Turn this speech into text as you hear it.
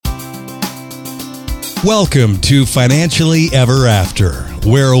Welcome to Financially Ever After,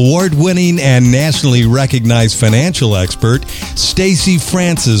 where award-winning and nationally recognized financial expert Stacey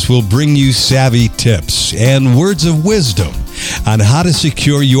Francis will bring you savvy tips and words of wisdom on how to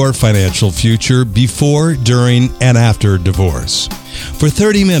secure your financial future before, during, and after divorce. For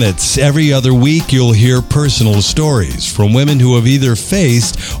 30 minutes every other week, you'll hear personal stories from women who have either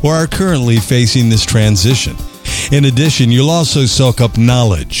faced or are currently facing this transition. In addition, you'll also soak up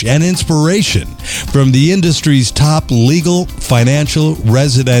knowledge and inspiration from the industry's top legal, financial,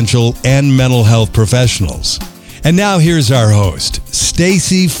 residential, and mental health professionals. And now here's our host,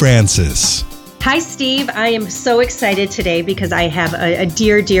 Stacey Francis. Hi, Steve. I am so excited today because I have a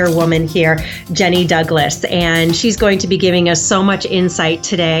dear, dear woman here, Jenny Douglas, and she's going to be giving us so much insight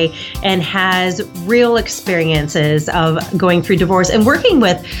today and has real experiences of going through divorce and working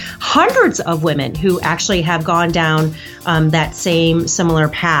with hundreds of women who actually have gone down that same similar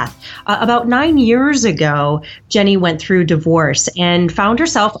path. About 9 years ago, Jenny went through divorce and found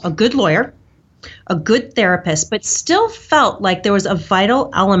herself a good lawyer, a good therapist, but still felt like there was a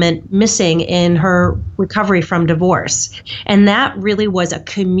vital element missing in her recovery from divorce. And that really was a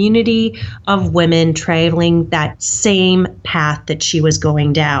community of women traveling that same path that she was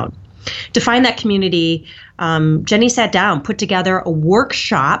going down. To find that community, Jenny sat down, put together a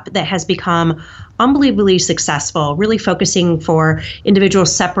workshop that has become unbelievably successful, really focusing for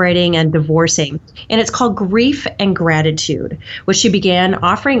individuals separating and divorcing. And it's called Grief and Gratitude, which she began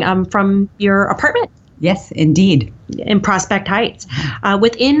offering from your apartment. Yes, indeed. In Prospect Heights.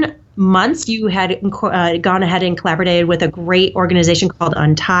 Within months, you had gone ahead and collaborated with a great organization called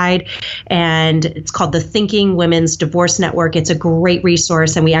Untied, and it's called the Thinking Women's Divorce Network. It's a great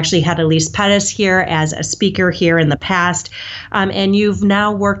resource, and we actually had Elise Pettis here as a speaker here in the past, and you've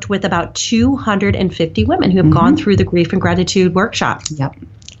now worked with about 250 women who have gone through the Grief and Gratitude workshop. Yep.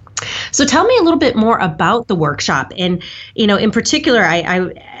 So tell me a little bit more about the workshop. And, in particular,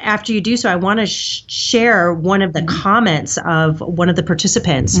 I after you do so, I want to share one of the comments of one of the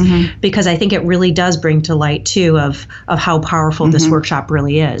participants, because I think it really does bring to light, too, of how powerful this workshop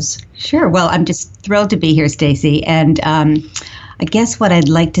really is. Sure. Well, I'm just thrilled to be here, Stacey. And I guess what I'd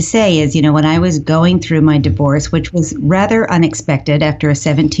like to say is, when I was going through my divorce, which was rather unexpected after a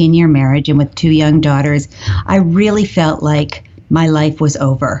 17-year marriage and with 2 young daughters, I really felt like my life was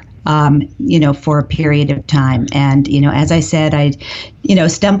over. For a period of time. And, as I said, I,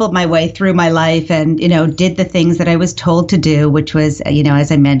 stumbled my way through my life and, did the things that I was told to do, which was,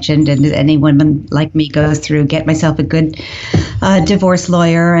 as I mentioned, and any woman like me goes through, get myself a good divorce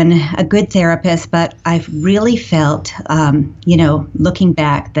lawyer and a good therapist. But I've really felt, looking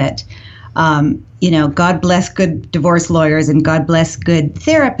back that, God bless good divorce lawyers and God bless good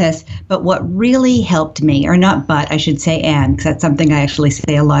therapists. But what really helped me, or not but, I should say and, because that's something I actually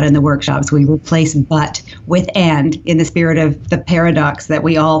say a lot in the workshops. We replace but with and in the spirit of the paradox that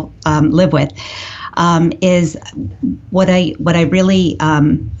we all live with, is what I really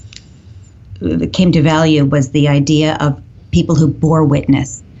came to value was the idea of people who bore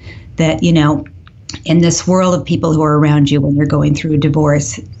witness. That, in this swirl of people who are around you when you're going through a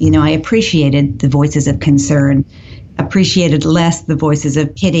divorce, I appreciated the voices of concern, appreciated less the voices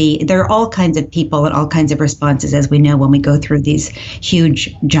of pity. There are all kinds of people and all kinds of responses, as we know, when we go through these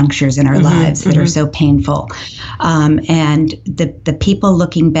huge junctures in our lives that are so painful. And the people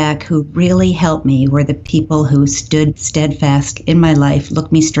looking back who really helped me were the people who stood steadfast in my life,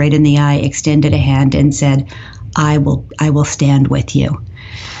 looked me straight in the eye, extended a hand and said, I will stand with you.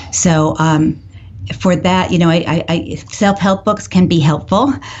 So, for that, I self-help books can be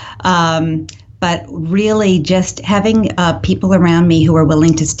helpful, but really just having people around me who are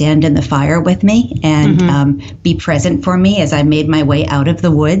willing to stand in the fire with me and be present for me as I made my way out of the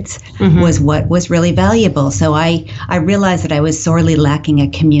woods was what was really valuable. So I realized that I was sorely lacking a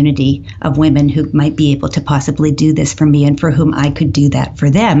community of women who might be able to possibly do this for me and for whom I could do that for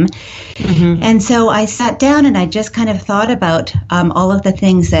them. And so I sat down and I just kind of thought about all of the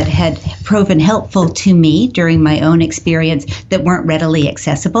things that had proven helpful to me during my own experience that weren't readily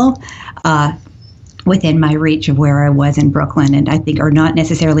accessible within my reach of where I was in Brooklyn, and I think are not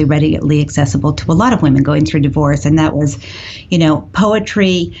necessarily readily accessible to a lot of women going through divorce. And that was,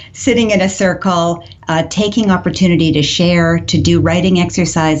 poetry, sitting in a circle, taking opportunity to share, to do writing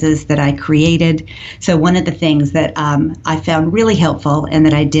exercises that I created. So one of the things that I found really helpful and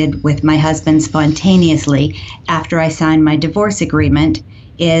that I did with my husband spontaneously after I signed my divorce agreement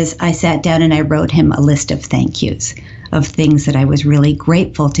is I sat down and I wrote him a list of thank yous, of things that I was really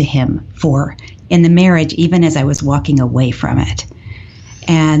grateful to him for in the marriage, even as I was walking away from it.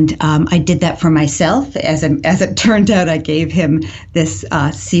 And I did that for myself. As it turned out, I gave him this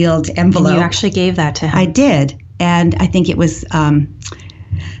sealed envelope. And you actually gave that to him. I did, and I think it was a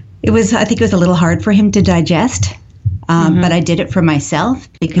little hard for him to digest. But I did it for myself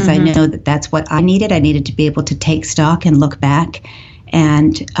because I know that that's what I needed. I needed to be able to take stock and look back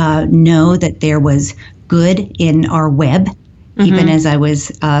and know that there was good in our web, even as I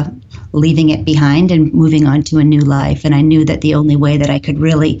was leaving it behind and moving on to a new life. And I knew that the only way that I could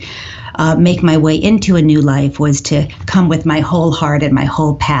really make my way into a new life was to come with my whole heart and my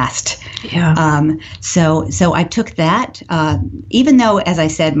whole past. Yeah. So I took that, even though, as I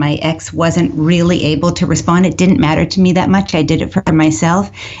said, my ex wasn't really able to respond. It didn't matter to me that much. I did it for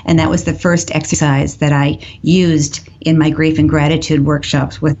myself. And that was the first exercise that I used in my grief and gratitude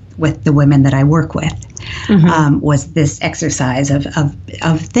workshops with the women that I work with. Was this exercise of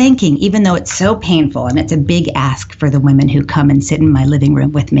thanking, even though it's so painful and it's a big ask for the women who come and sit in my living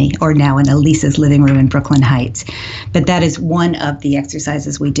room with me, or now in Elisa's living room in Brooklyn Heights. But that is one of the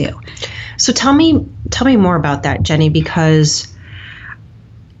exercises we do. So tell me more about that, Jenny, because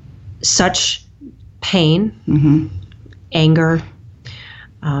such pain, anger,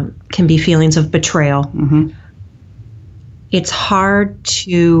 can be feelings of betrayal. It's hard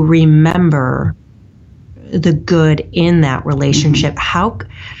to remember the good in that relationship.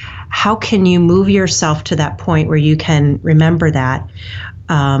 How can you move yourself to that point where you can remember that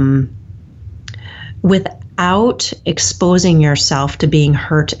without exposing yourself to being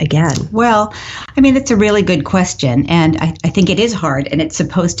hurt again? Well, I mean, it's a really good question. And I think it is hard, and it's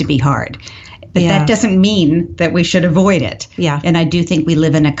supposed to be hard. But that doesn't mean that we should avoid it. Yeah. And I do think we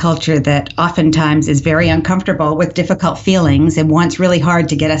live in a culture that oftentimes is very uncomfortable with difficult feelings and wants really hard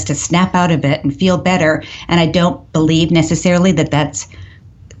to get us to snap out of it and feel better. And I don't believe necessarily that that's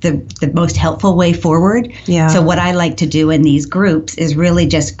the most helpful way forward. Yeah. So what I like to do in these groups is really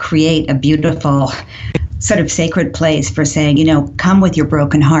just create a beautiful sort of sacred place for saying, come with your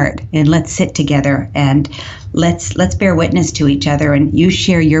broken heart and let's sit together and let's bear witness to each other, and you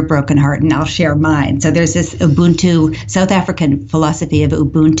share your broken heart and I'll share mine. So there's this Ubuntu, South African philosophy of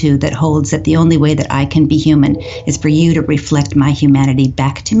Ubuntu that holds that the only way that I can be human is for you to reflect my humanity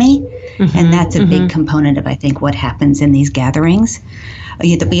back to me. And that's a big component of, I think, what happens in these gatherings.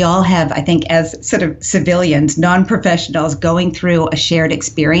 That we all have, I think, as sort of civilians, non-professionals, going through a shared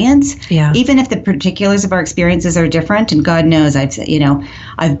experience. Yeah. Even if the particulars of our experiences are different, and God knows, I've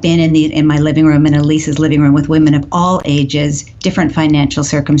been in my living room and Elisa's living room with women of all ages, different financial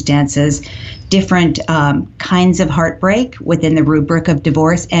circumstances, different kinds of heartbreak within the rubric of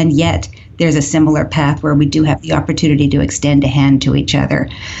divorce, and yet there's a similar path where we do have the opportunity to extend a hand to each other.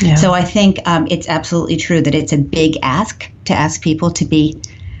 Yeah. So I think it's absolutely true that it's a big ask to ask people to be,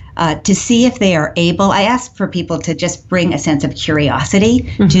 to see if they are able. I ask for people to just bring a sense of curiosity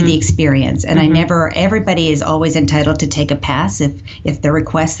to the experience. And everybody is always entitled to take a pass if the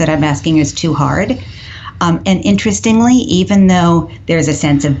request that I'm asking is too hard. And interestingly, even though there's a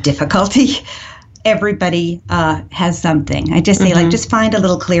sense of difficulty, everybody has something. I just say, just find a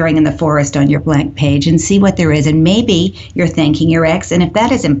little clearing in the forest on your blank page and see what there is. And maybe you're thanking your ex. And if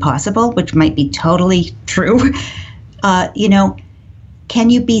that is impossible, which might be totally true, can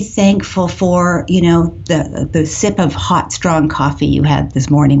you be thankful for, the sip of hot, strong coffee you had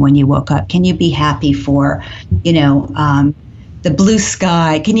this morning when you woke up? Can you be happy for, the blue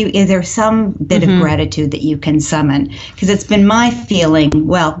sky? Is there some bit of gratitude that you can summon? Because it's been my feeling,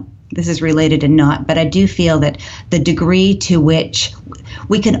 well, this is related and not, but I do feel that the degree to which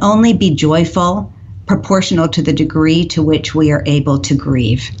we can only be joyful proportional to the degree to which we are able to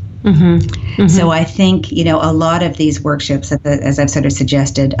grieve. So I think, a lot of these workshops, as I've sort of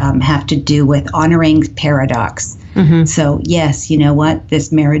suggested, have to do with honoring paradox. So yes, you know what?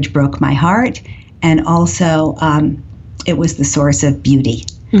 This marriage broke my heart. And also, it was the source of beauty.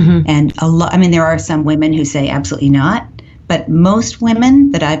 And there are some women who say absolutely not. But most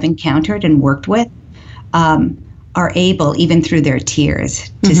women that I've encountered and worked with are able, even through their tears,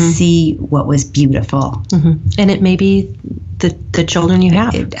 to see what was beautiful. And it may be the children you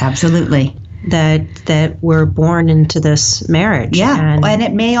have. Absolutely. That were born into this marriage. Yeah. And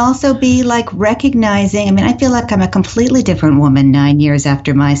it may also be like recognizing, I feel like I'm a completely different woman 9 years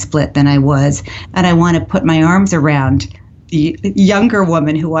after my split than I was. And I want to put my arms around the younger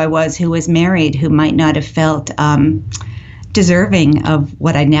woman who I was, who was married, who might not have felt deserving of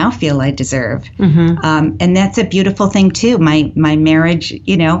what I now feel I deserve. And that's a beautiful thing too. My marriage,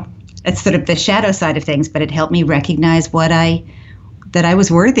 it's sort of the shadow side of things, but it helped me recognize that I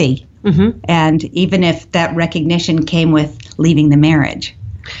was worthy. And even if that recognition came with leaving the marriage.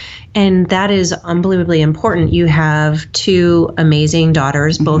 And that is unbelievably important. You have two amazing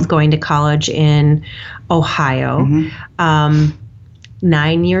daughters, both going to college in Ohio.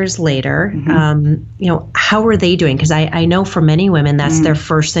 9 years later, how are they doing? Because I know for many women, that's their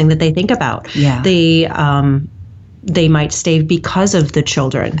first thing that they think about. Yeah. They might stay because of the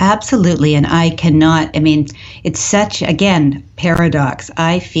children. Absolutely. And it's such, again, paradox.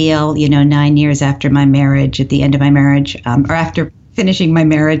 I feel, 9 years after my marriage, at the end of my marriage, or after finishing my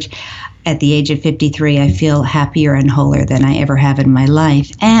marriage at the age of 53, I feel happier and wholer than I ever have in my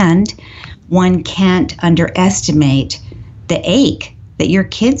life. And one can't underestimate the ache that your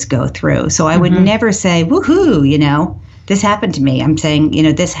kids go through. So I would never say, woohoo, this happened to me. I'm saying,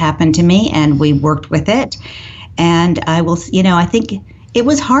 this happened to me and we worked with it. And I will, I think it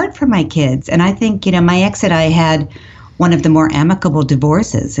was hard for my kids. And I think, my ex and I had one of the more amicable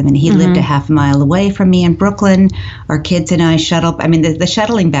divorces. I mean, he lived a half mile away from me in Brooklyn. Our kids and I shuttled. I mean, the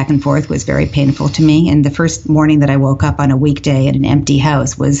shuttling back and forth was very painful to me. And the first morning that I woke up on a weekday in an empty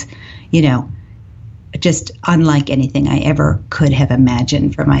house was, just unlike anything I ever could have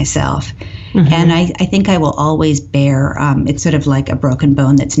imagined for myself. And I think I will always bear, it's sort of like a broken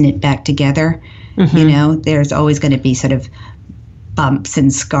bone that's knit back together. There's always going to be sort of bumps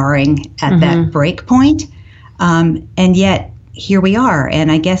and scarring at that break point. And yet here we are. And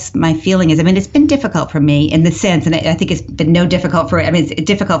I guess my feeling is, it's been difficult for me in the sense, and I think it's been it's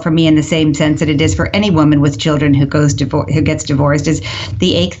difficult for me in the same sense that it is for any woman with children who gets divorced, is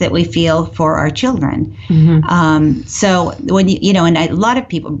the ache that we feel for our children. So when and a lot of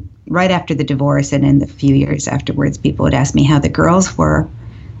people right after the divorce and in the few years afterwards, people would ask me how the girls were.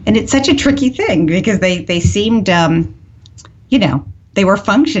 And it's such a tricky thing because they seemed, they were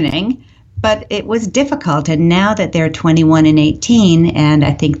functioning, but it was difficult. And now that they're 21 and 18, and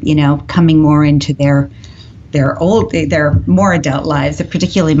I think, coming more into their more adult lives,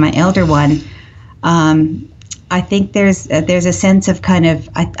 particularly my elder one, I think there's a sense of kind of,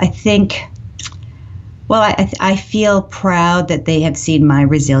 I feel proud that they have seen my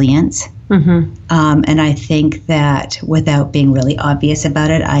resilience. And I think that without being really obvious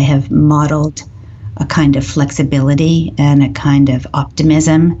about it, I have modeled a kind of flexibility and a kind of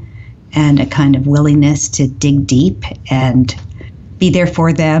optimism and a kind of willingness to dig deep and be there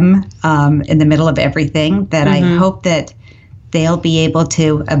for them in the middle of everything that I hope that they'll be able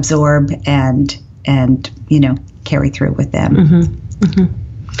to absorb and carry through with them.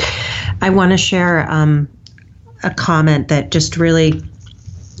 I want to share a comment that just really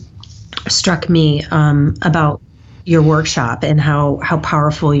struck me about your workshop and how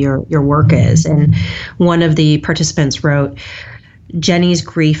powerful your work is. And one of the participants wrote, Jenny's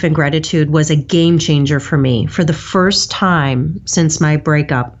grief and gratitude was a game changer for me. For the first time since my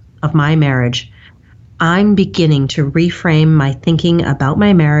breakup of my marriage, I'm beginning to reframe my thinking about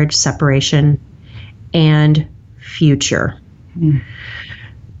my marriage, separation, and future.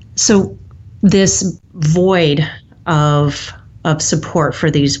 So this void of support for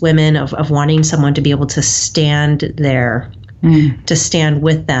these women, of wanting someone to be able to stand there, to stand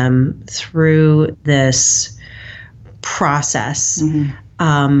with them through this process.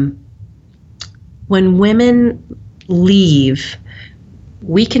 When women leave,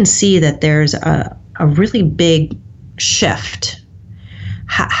 we can see that there's a really big shift.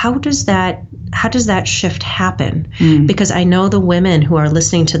 How does that shift happen? Because I know the women who are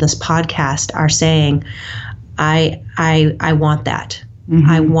listening to this podcast are saying, I want that.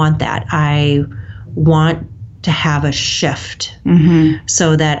 I want that. I want to have a shift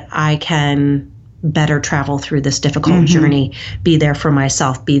so that I can better travel through this difficult journey, be there for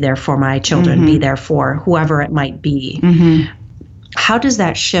myself, be there for my children, be there for whoever it might be. How does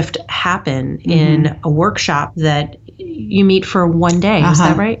that shift happen in a workshop that you meet for one day? Is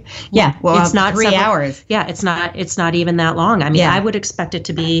that right? Yeah. Well, it's not 3 hours. Yeah. It's not even that long. I mean, I would expect it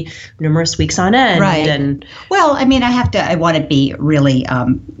to be numerous weeks on end. Right. And well, I want to be really,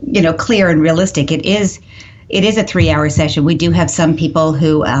 clear and realistic. It is a 3-hour session. We do have some people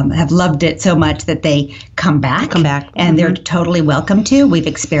who have loved it so much that they come back. And they're totally welcome to. We've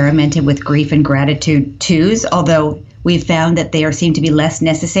experimented with grief and gratitude twos, although we've found that they seem to be less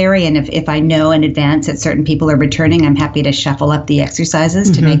necessary. And if I know in advance that certain people are returning, I'm happy to shuffle up the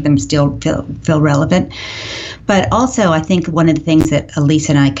exercises to make them still feel relevant. But also, I think one of the things that Elise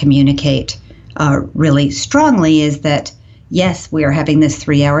and I communicate really strongly is that, yes, we are having this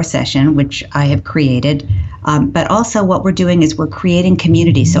 3-hour session, which I have created. But also what we're doing is we're creating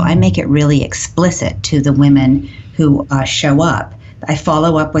community. So I make it really explicit to the women who show up. I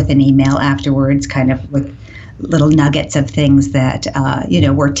follow up with an email afterwards, kind of with little nuggets of things that,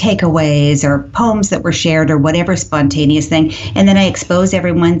 were takeaways or poems that were shared or whatever spontaneous thing. And then I expose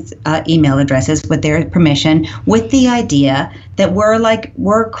everyone's email addresses with their permission, with the idea that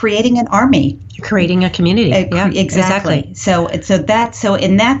we're creating an army. You're creating a community. Yeah, exactly. So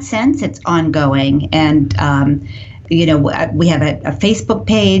in that sense, it's ongoing. And, we have a Facebook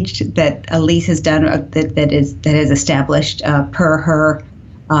page that Elise has done that is established per her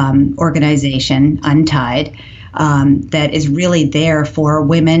organization, Untied, that is really there for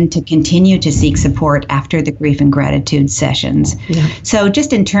women to continue to seek support after the grief and gratitude sessions. Yeah. So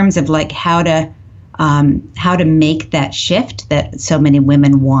just in terms of like how to make that shift that so many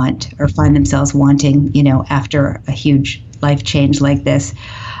women want or find themselves wanting, after a huge life change like this.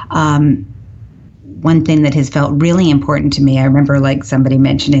 One thing that has felt really important to me, I remember like somebody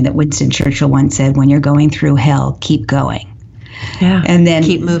mentioning that Winston Churchill once said, when you're going through hell, keep going. Yeah, and then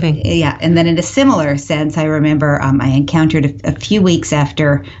keep moving. Yeah, and then in a similar sense, I remember I encountered a few weeks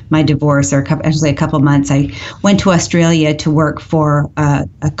after my divorce, or actually a couple months, I went to Australia to work for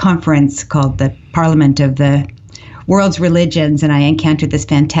a conference called the Parliament of the World's Religions, and I encountered this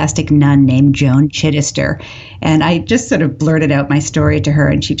fantastic nun named Joan Chittister, and I just sort of blurted out my story to her,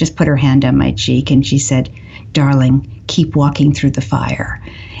 and she just put her hand on my cheek, and she said, "Darling, keep walking through the fire."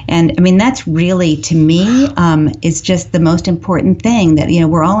 And I mean, that's really, to me, is just the most important thing, that,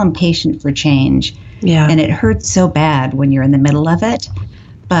 we're all impatient for change. Yeah. And it hurts so bad when you're in the middle of it.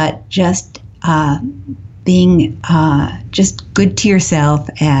 But just being just good to yourself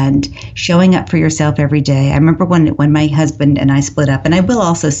and showing up for yourself every day. I remember when my husband and I split up, and I will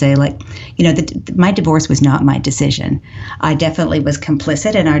also say, my divorce was not my decision. I definitely was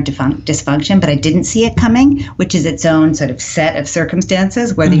complicit in our dysfunction, but I didn't see it coming, which is its own sort of set of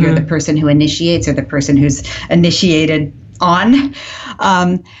circumstances, whether you're the person who initiates or the person who's initiated on.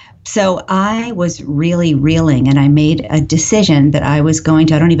 So I was really reeling, and I made a decision that I was going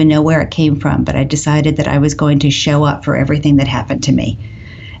to, I don't even know where it came from, but I decided that I was going to show up for everything that happened to me.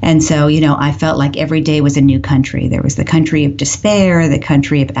 And so, I felt like every day was a new country. There was the country of despair, the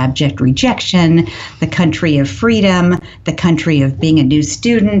country of abject rejection, the country of freedom, the country of being a new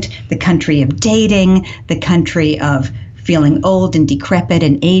student, the country of dating, the country of feeling old and decrepit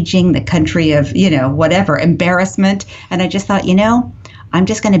and aging, the country of, whatever, embarrassment. And I just thought, I'm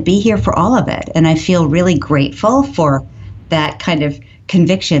just going to be here for all of it. And I feel really grateful for that kind of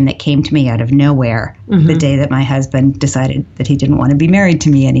conviction that came to me out of nowhere the day that my husband decided that he didn't want to be married to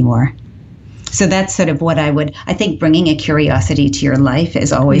me anymore. So that's sort of what I think bringing a curiosity to your life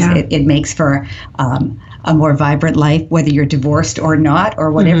is always, it makes for a more vibrant life, whether you're divorced or not, or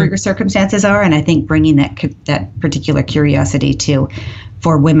whatever your circumstances are. And I think bringing that particular curiosity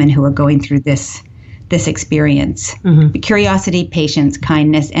for women who are going through this experience, curiosity, patience,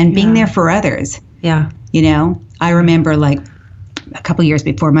 kindness, and being there for others. Yeah. I remember a couple years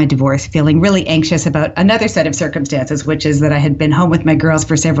before my divorce feeling really anxious about another set of circumstances, which is that I had been home with my girls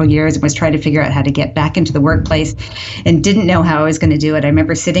for several years and was trying to figure out how to get back into the workplace and didn't know how I was going to do it. I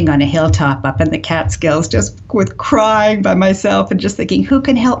remember sitting on a hilltop up in the Catskills just with crying by myself and just thinking, who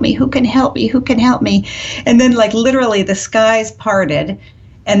can help me? Who can help me? Who can help me? And then literally the skies parted,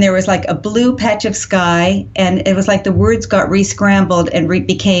 and there was a blue patch of sky, and it was like the words got re-scrambled and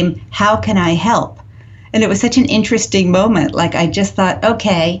became, how can I help? And it was such an interesting moment. I just thought,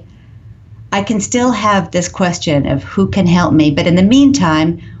 okay, I can still have this question of who can help me, but in the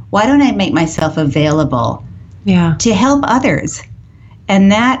meantime, why don't I make myself available to help others?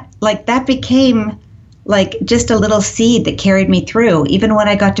 And that became just a little seed that carried me through, even when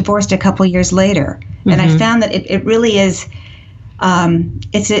I got divorced a couple years later. And I found that it really is,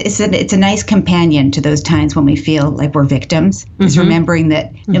 it's a nice companion to those times when we feel like we're victims. Is remembering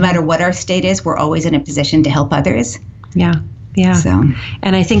that no matter what our state is, we're always in a position to help others. Yeah. So,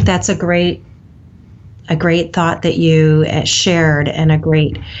 and I think that's a great thought that you shared, and a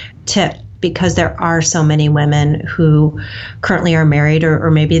great tip, because there are so many women who currently are married,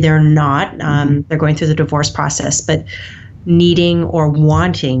 or maybe they're not. They're going through the divorce process, but needing or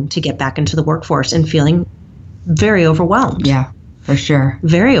wanting to get back into the workforce and feeling very overwhelmed. Yeah. For sure.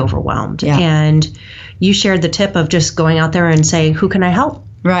 Very overwhelmed. Yeah. And you shared the tip of just going out there and saying, who can I help?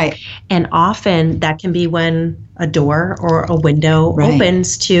 Right. And often that can be when a door or a window Right.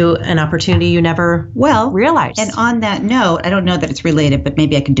 opens to an opportunity you never realized. And on that note, I don't know that it's related, but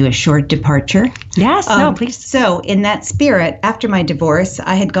maybe I can do a short departure. Yes, no, please. So in that spirit, after my divorce,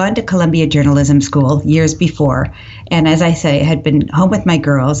 I had gone to Columbia Journalism School years before. And as I say, I had been home with my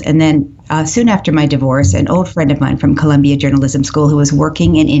girls. And then soon after my divorce, an old friend of mine from Columbia Journalism School who was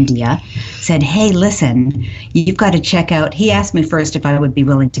working in India said, hey, listen, you've got to check out. He asked me first if I would be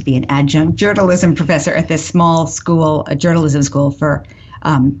willing to be an adjunct journalism professor at this small school, a journalism school for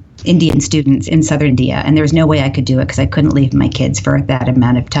Indian students in southern India. And there was no way I could do it because I couldn't leave my kids for that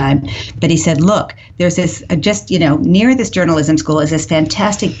amount of time. But he said, look, there's this near this journalism school is this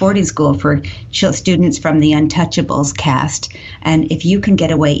fantastic boarding school for students from the Untouchables caste. And if you can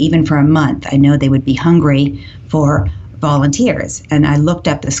get away even for a month, I know they would be hungry for volunteers. And I looked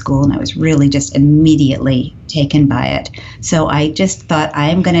up the school and I was really just immediately taken by it. So I just thought,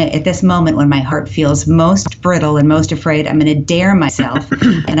 I'm going to, at this moment when my heart feels most brittle and most afraid, I'm going to dare myself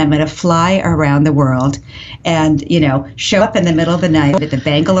and I'm going to fly around the world and, show up in the middle of the night at the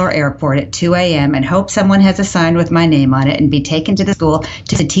Bangalore airport at 2 a.m. and hope someone has a sign with my name on it and be taken to the school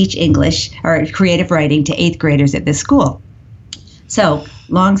to teach English or creative writing to 8th graders at this school. So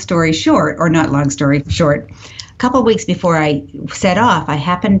long story short, or not long story short, a couple of weeks before I set off, I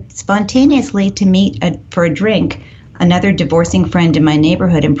happened spontaneously to meet for a drink another divorcing friend in my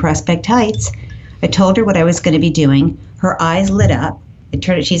neighborhood in Prospect Heights. I told her what I was going to be doing. Her eyes lit up. It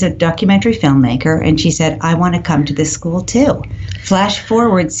turned out she's a documentary filmmaker, and she said, I want to come to this school too. Flash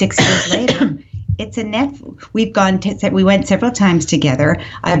forward 6 years later. It's a net. We went several times together.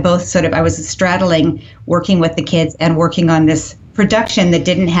 I was straddling working with the kids and working on this production that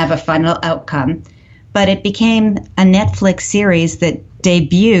didn't have a final outcome. But it became a Netflix series that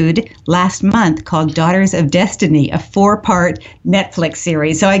debuted last month called Daughters of Destiny, a 4-part Netflix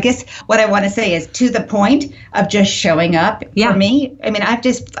series. So I guess what I want to say is to the point of just showing up for me. I mean,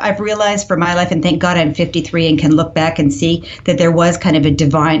 I've realized for my life, and thank God I'm 53 and can look back and see that there was kind of a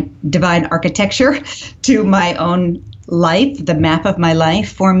divine architecture to my own life, the map of my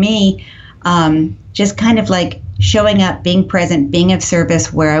life. For me, just kind of like showing up, being present, being of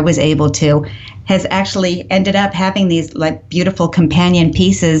service where I was able to, has actually ended up having these like beautiful companion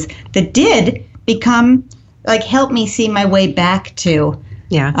pieces that did become help me see my way back to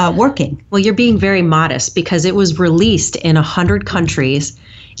working. Well, you're being very modest because it was released in 100 countries.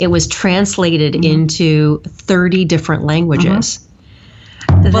 It was translated into 30 different languages.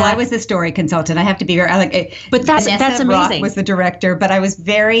 Well, I was the story consultant. I have to be very but that's amazing. Rock was the director, but I was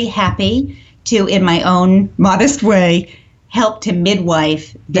very happy to, in my own modest way, help to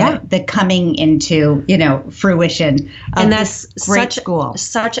midwife the coming into, fruition of and that's this great school.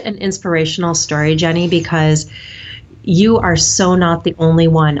 Such an inspirational story, Jenny, because you are so not the only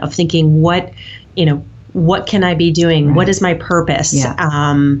one of thinking, what can I be doing? Right. What is my purpose?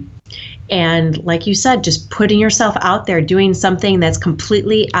 Yeah. And like you said, just putting yourself out there, doing something that's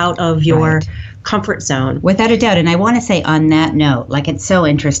completely out of your comfort zone. Without a doubt. And I want to say on that note, it's so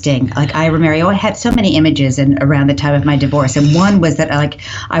interesting. I remember I had so many images around the time of my divorce. And one was that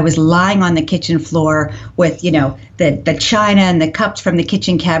I was lying on the kitchen floor with, the china and the cups from the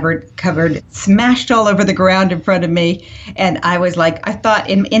kitchen cupboard smashed all over the ground in front of me. And I was I thought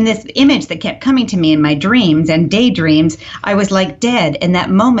in this image that kept coming to me in my dreams and daydreams, I was dead. In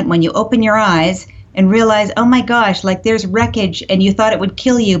that moment when you open your eyes and realize, oh my gosh, there's wreckage and you thought it would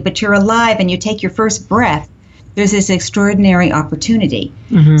kill you, but you're alive and you take your first breath. There's this extraordinary opportunity.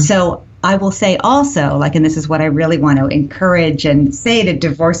 Mm-hmm. So I will say also, and this is what I really want to encourage and say to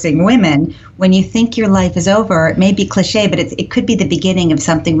divorcing women, when you think your life is over, it may be cliche, but it could be the beginning of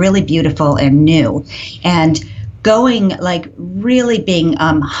something really beautiful and new. And going, really being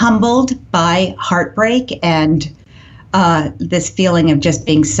humbled by heartbreak and this feeling of just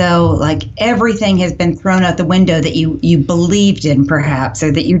being so everything has been thrown out the window that you believed in perhaps, or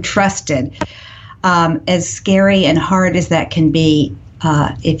that you trusted. As scary and hard as that can be,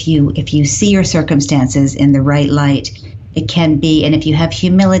 if you see your circumstances in the right light, it can be. And if you have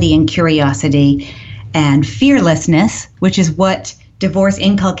humility and curiosity and fearlessness, which is what divorce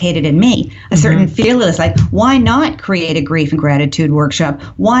inculcated in me, a certain fearlessness, why not create a grief and gratitude workshop?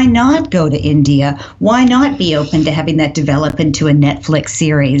 Why not go to India? Why not be open to having that develop into a Netflix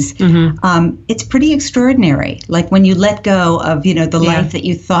series? It's pretty extraordinary. When you let go of, the life that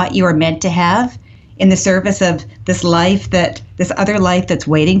you thought you were meant to have in the service of this other life that's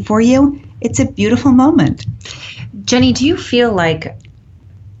waiting for you, it's a beautiful moment. Jenny, do you feel like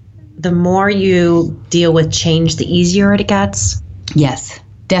the more you deal with change, the easier it gets? Yes,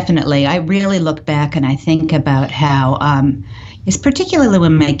 definitely. I really look back and I think about how, it's particularly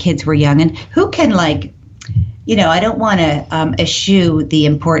when my kids were young, and who can I don't want to eschew the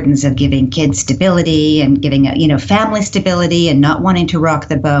importance of giving kids stability and giving, family stability and not wanting to rock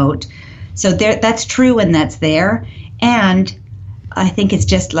the boat. So that's true and that's there. And I think it's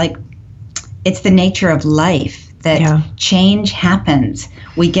just like, it's the nature of life that change happens.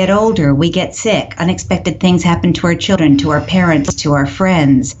 We get older, we get sick, unexpected things happen to our children, to our parents, to our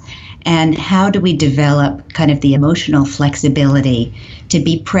friends. And how do we develop kind of the emotional flexibility to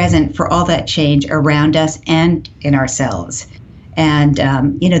be present for all that change around us and in ourselves? And,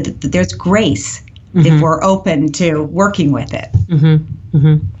 there's grace if we're open to working with it. Mm-hmm.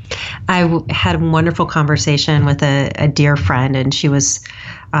 Mm-hmm. I had a wonderful conversation with a dear friend, and she was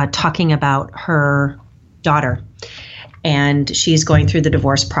talking about her daughter, and she's going through the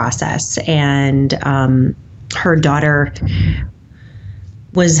divorce process, and her daughter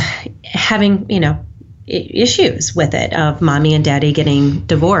was having, issues with it, of mommy and daddy getting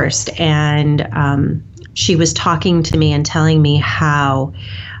divorced. And she was talking to me and telling me how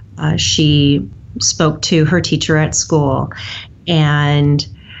she spoke to her teacher at school, and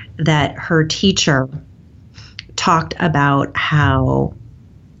that her teacher talked about how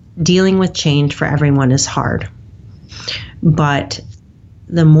dealing with change for everyone is hard. But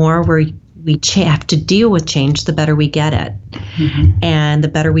the more we have to deal with change, the better we get it. Mm-hmm. And the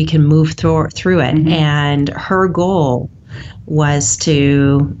better we can move through it. Mm-hmm. And her goal was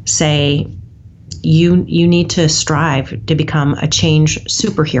to say, you need to strive to become a change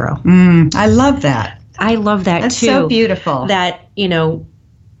superhero. I love that. I love that That's too. So beautiful. That,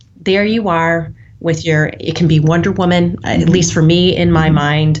 there you are with it can be Wonder Woman, at least for me in my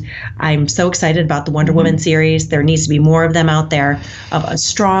mind. I'm so excited about the Wonder Woman series. There needs to be more of them out there, of a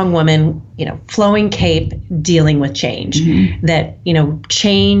strong woman, flowing cape, dealing with change. That,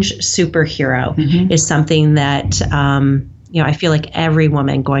 change superhero is something that, I feel like every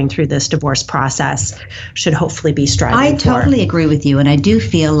woman going through this divorce process should hopefully be striving for. I totally agree with you. And I do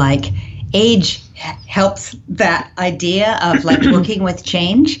feel like age helps that idea of like working with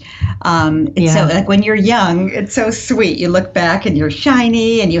change. So like when you're young, it's so sweet. You look back and you're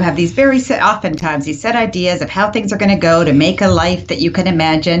shiny and you have these oftentimes these set ideas of how things are going to go to make a life that you can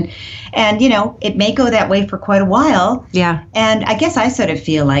imagine. And, it may go that way for quite a while. Yeah. And I guess I sort of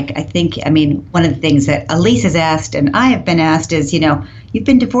feel like, one of the things that Elise has asked and I have been asked is, you've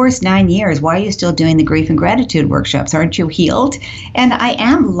been divorced 9 years. Why are you still doing the grief and gratitude workshops? Aren't you healed? And I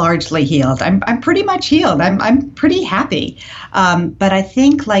am largely healed. I'm pretty much healed. I'm pretty happy. But I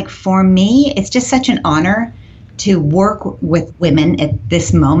think like for me, it's just such an honor to work with women at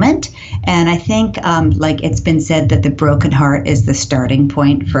this moment. And I think like it's been said that the broken heart is the starting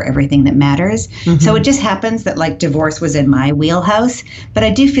point for everything that matters. So it just happens that like divorce was in my wheelhouse. But I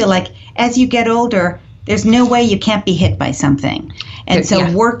do feel like as you get older, there's no way you can't be hit by something. And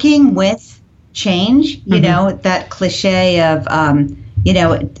so working with change, that cliche of,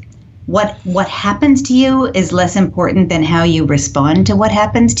 what happens to you is less important than how you respond to what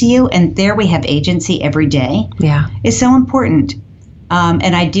happens to you. And there we have agency every day. Yeah. Is so important.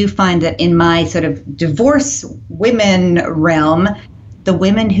 And I do find that in my sort of divorce women realm, the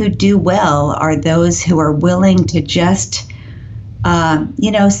women who do well are those who are willing to just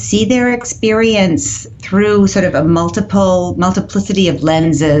see their experience through sort of a multiplicity of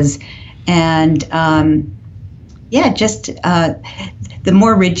lenses. And the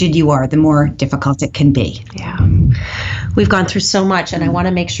more rigid you are, the more difficult it can be. Yeah. We've gone through so much, and I want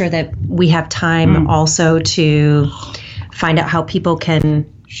to make sure that we have time also to find out how people can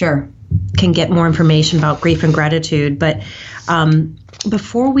get more information about grief and gratitude. But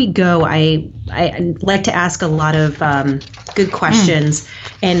before we go, I'd like to ask a lot of good questions,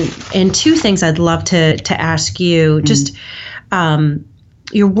 and two things I'd love to ask you. Just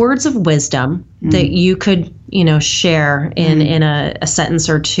your words of wisdom that you could share in a sentence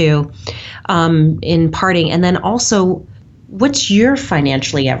or two in parting, and then also what's your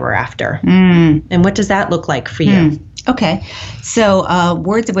financially ever after, and what does that look like for you? Okay. So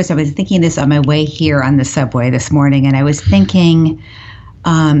words of wisdom. I was thinking this on my way here on the subway this morning, and I was thinking,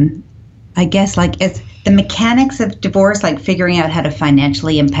 I guess like it's the mechanics of divorce, like figuring out how to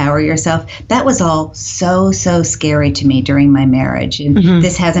financially empower yourself, that was all so scary to me during my marriage. And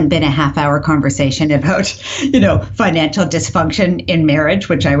this hasn't been a half-hour conversation about, financial dysfunction in marriage,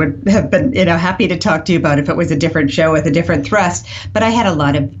 which I would have been, happy to talk to you about if it was a different show with a different thrust. But I had a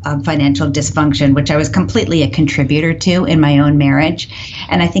lot of financial dysfunction, which I was completely a contributor to in my own marriage.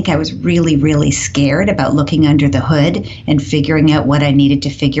 And I think I was really, really scared about looking under the hood and figuring out what I needed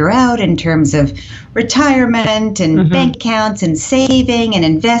to figure out in terms of retirement and bank accounts and saving and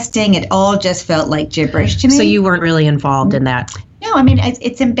investing. It all just felt like gibberish to me. So you weren't really involved in that? No, I mean,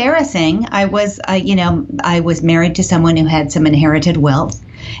 it's embarrassing. I was married to someone who had some inherited wealth,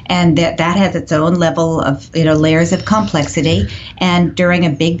 and that has its own level of, layers of complexity. And during a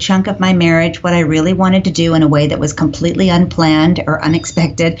big chunk of my marriage, what I really wanted to do in a way that was completely unplanned or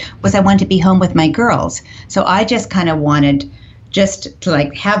unexpected was I wanted to be home with my girls. So I just kind of wanted just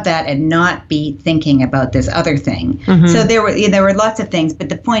to have that and not be thinking about this other thing. Mm-hmm. So there were lots of things, but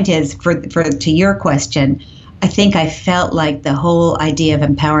the point is, to your question, I think I felt like the whole idea of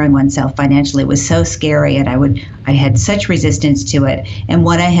empowering oneself financially was so scary, and I had such resistance to it. And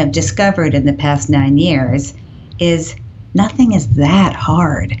what I have discovered in the past 9 years is nothing is that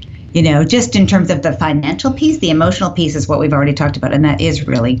hard. Just in terms of the financial piece, the emotional piece is what we've already talked about, and that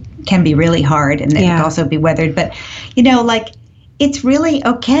can be really hard, and that can also be weathered. But it's really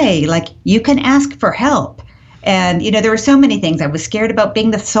okay. You can ask for help. And, there were so many things. I was scared about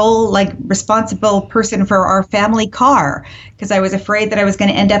being the sole, responsible person for our family car because I was afraid that I was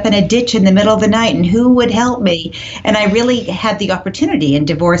going to end up in a ditch in the middle of the night and who would help me. And I really had the opportunity in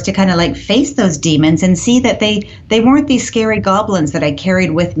divorce to kind of face those demons and see that they weren't these scary goblins that I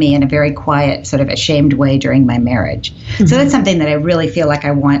carried with me in a very quiet, sort of ashamed way during my marriage. Mm-hmm. So that's something that I really feel like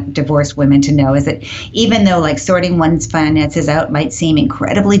I want divorced women to know, is that even though sorting one's finances out might seem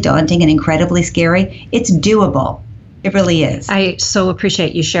incredibly daunting and incredibly scary, it's doable. It really is. I so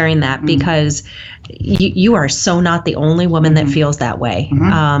appreciate you sharing that because you are so not the only woman that feels that way.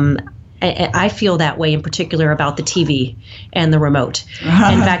 Mm-hmm. I feel that way in particular about the TV and the remote. In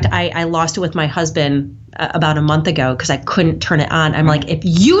fact, I lost it with my husband about a month ago because I couldn't turn it on. I'm like, if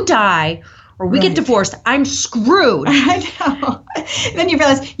you die or we get divorced, I'm screwed. I know. Then you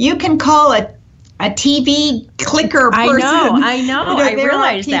realize you can call a TV clicker person. I know. I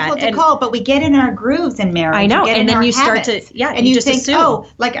realize that. There are people to call, but we get in our grooves in marriage. I know. And then you habits. Start to, and you just think, assume.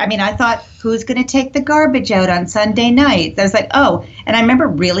 I thought, who's going to take the garbage out on Sunday night? I was like, and I remember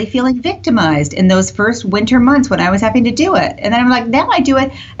really feeling victimized in those first winter months when I was having to do it. And then I'm like, now I do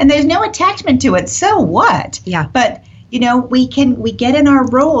it, and there's no attachment to it. So what? Yeah. But, we get in our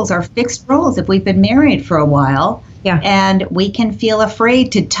roles, our fixed roles, if we've been married for a while. Yeah. And we can feel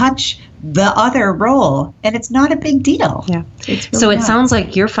afraid to touch the other role, and it's not a big deal. Yeah. So it sounds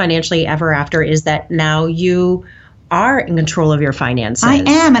like your financially ever after is that now you are in control of your finances. I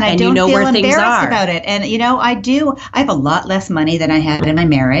am, and I don't feel where embarrassed about it. And I have a lot less money than I had in my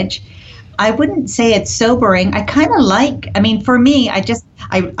marriage. I wouldn't say it's sobering. I kind of for me,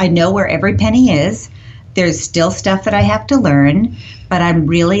 I know where every penny is. There's still stuff that I have to learn, but I'm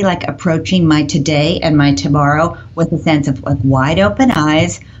really approaching my today and my tomorrow with a sense of wide open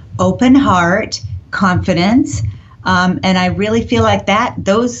eyes, open heart, confidence, and I really feel like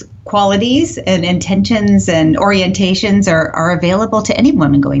those qualities and intentions and orientations are available to any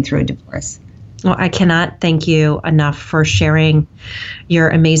woman going through a divorce. Well, I cannot thank you enough for sharing your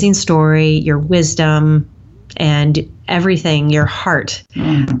amazing story, your wisdom, and everything, your heart,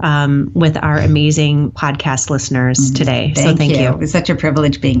 with our amazing podcast listeners today. Thank you. It was such a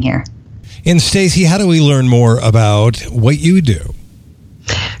privilege being here. And Stacey, how do we learn more about what you do?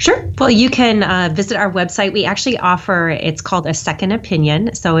 Sure. Well, you can visit our website. We actually it's called A Second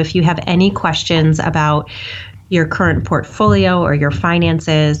Opinion. So if you have any questions about your current portfolio or your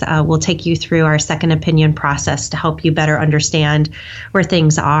finances, we'll take you through our second opinion process to help you better understand where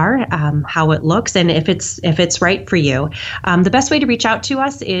things are, how it looks, and if it's right for you. The best way to reach out to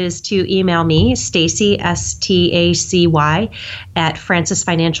us is to email me, Stacey, STACY, at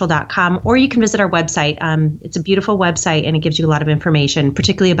francisfinancial.com, or you can visit our website. It's a beautiful website, and it gives you a lot of information,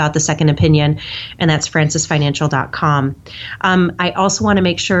 particularly about the second opinion, and that's francisfinancial.com. I also want to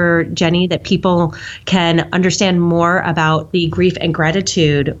make sure, Jenny, that people can understand more about the Grief and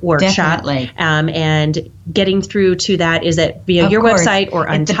Gratitude workshop. Definitely. And getting through to that is at via your website or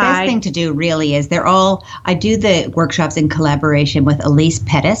Untied. The best thing to do really is I do the workshops in collaboration with Elise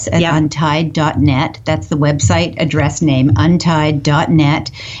Pettis at untied.net. That's the website address name,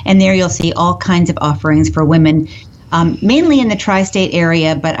 untied.net. And there you'll see all kinds of offerings for women, mainly in the tri-state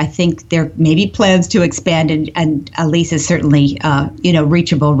area, but I think there may be plans to expand, and Elise is certainly,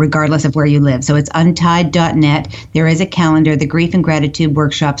 reachable regardless of where you live. So it's untied.net. There is a calendar. The Grief and Gratitude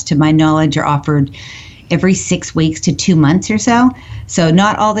workshops, to my knowledge, are offered every 6 weeks to 2 months or so. So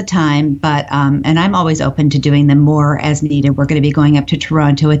not all the time, but, and I'm always open to doing them more as needed. We're going to be going up to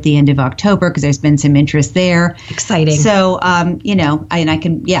Toronto at the end of October because there's been some interest there. Exciting. So,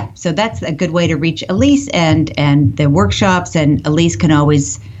 so that's a good way to reach Elise and the workshops, and Elise can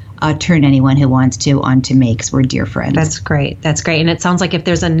always turn anyone who wants to onto me, because we're dear friends. That's great. That's great. And it sounds like if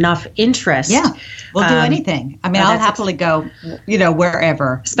there's enough interest. Yeah, we'll do anything. I mean, I'll happily go,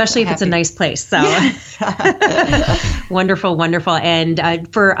 wherever. Especially if it's a nice place. So wonderful, wonderful. And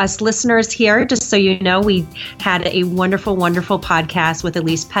for us listeners here, just so you know, we had a wonderful, wonderful podcast with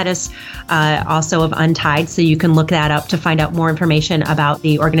Elise Pettis, also of Untied. So you can look that up to find out more information about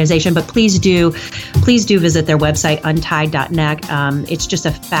the organization. But please do visit their website, untied.net. It's just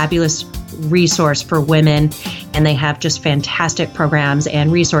a fabulous resource for women, and they have just fantastic programs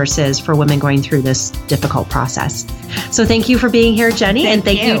and resources for women going through this difficult process. So thank you for being here, Jenny, and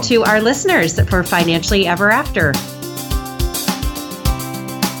thank you to our listeners for Financially Ever After.